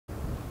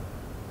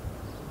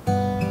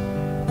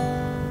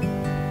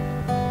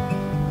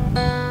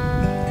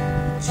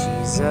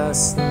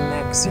Jesus, the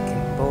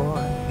Mexican boy,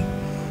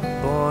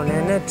 born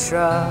in a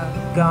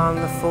truck on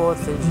the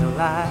 4th of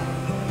July,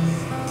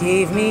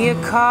 gave me a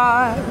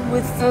card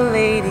with the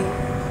lady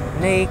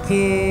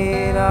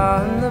naked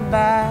on the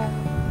back.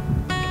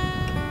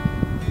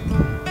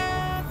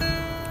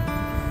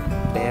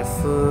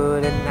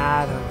 Barefoot at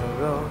night on the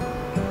road,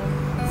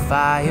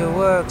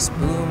 fireworks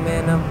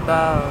blooming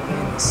above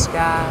in the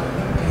sky.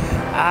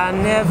 I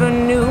never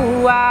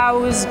knew I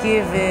was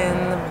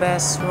given the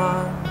best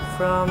one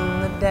from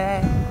the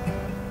day.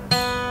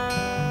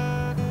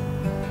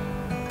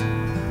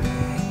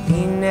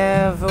 He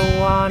never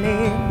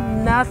wanted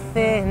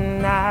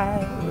nothing,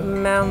 I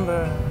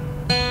remember.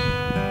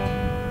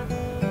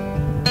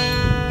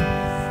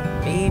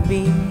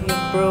 Maybe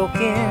a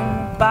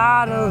broken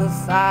bottle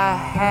if I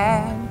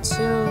had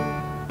to,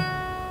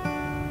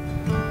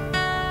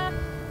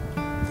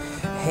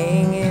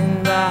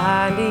 hanging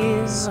behind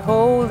his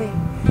holy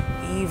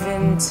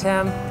even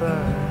temper,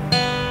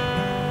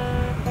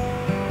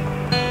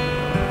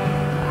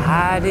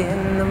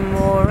 hiding the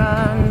more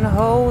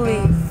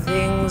unholy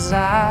things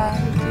I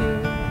do.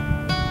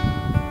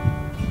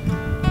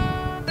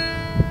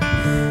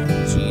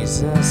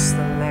 Jesus,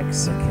 the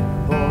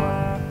Mexican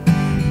boy,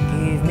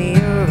 gave me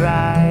a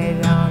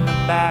ride on the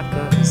back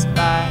of his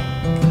bike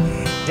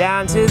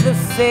down to the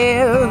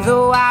fair,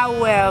 though I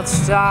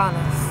welched on a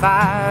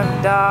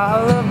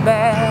 $5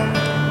 bet.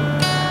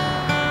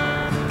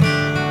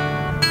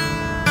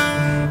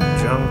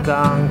 Drunk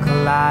on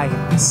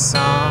Coriander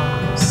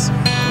songs,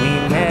 we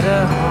met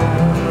a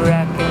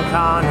home-wrecking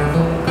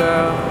carnival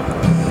girl.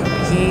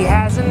 He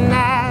hasn't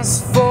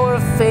asked for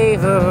a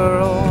favor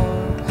or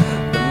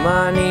the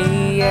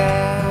money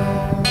yet.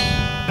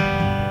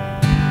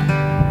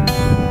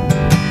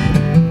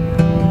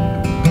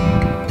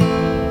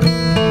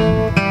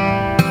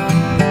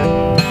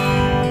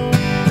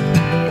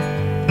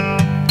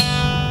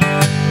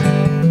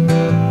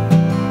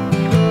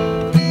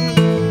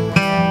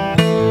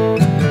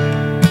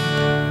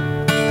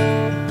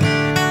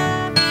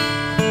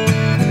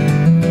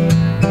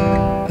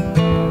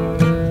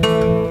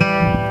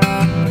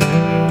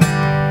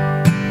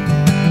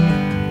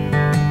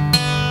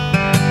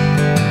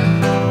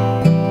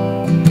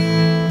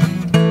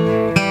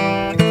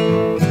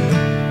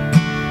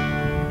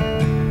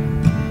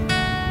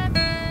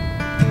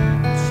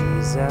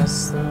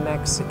 Jesus, the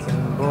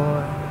Mexican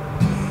boy,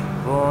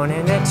 born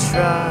in a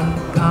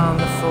truck on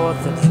the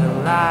 4th of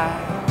July.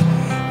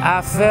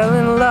 I fell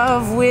in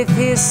love with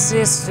his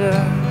sister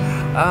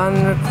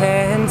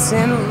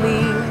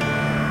unrepentantly,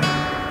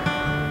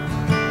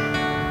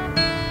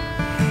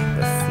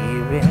 but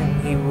fearing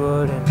he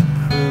wouldn't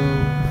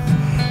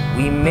approve,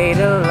 we made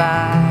a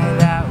lie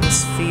that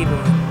was feeble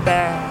at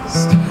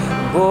best.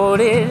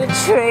 Boarded a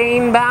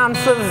train bound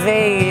for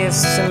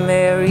Vegas to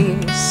marry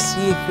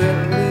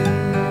secretly.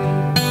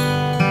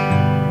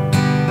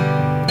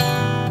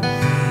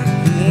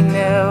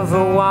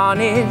 Never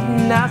wanted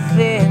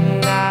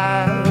nothing,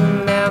 I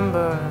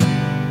remember.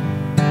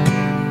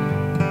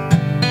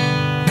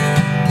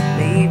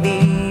 Maybe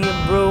a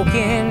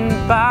broken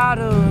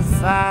bottle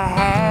if I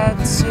had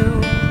to,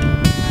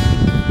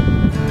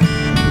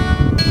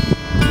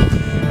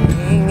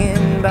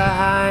 hanging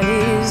behind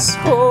his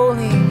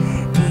holy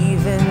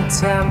even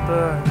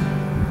temper,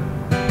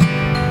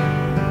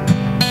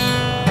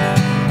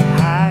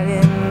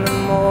 hiding the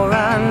more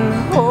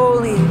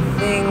unholy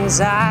things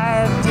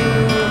I do.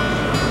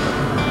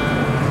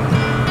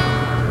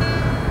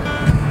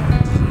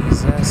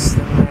 Jesus,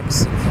 the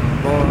Mexican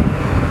boy,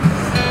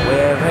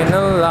 wearing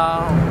a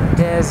long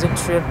desert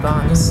trip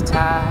on his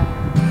tie.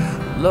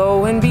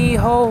 Lo and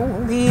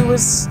behold, he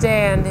was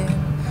standing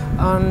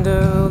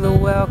under the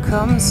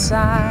welcome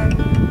sign.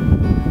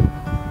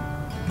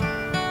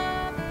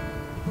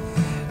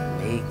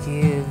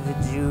 Naked, the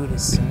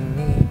Judas in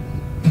me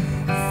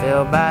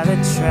fell by the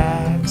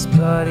tracks,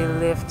 but he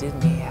lifted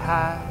me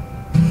high,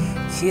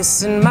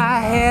 kissing my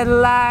head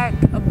like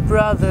a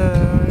brother,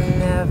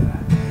 never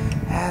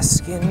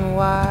asking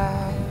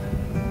why.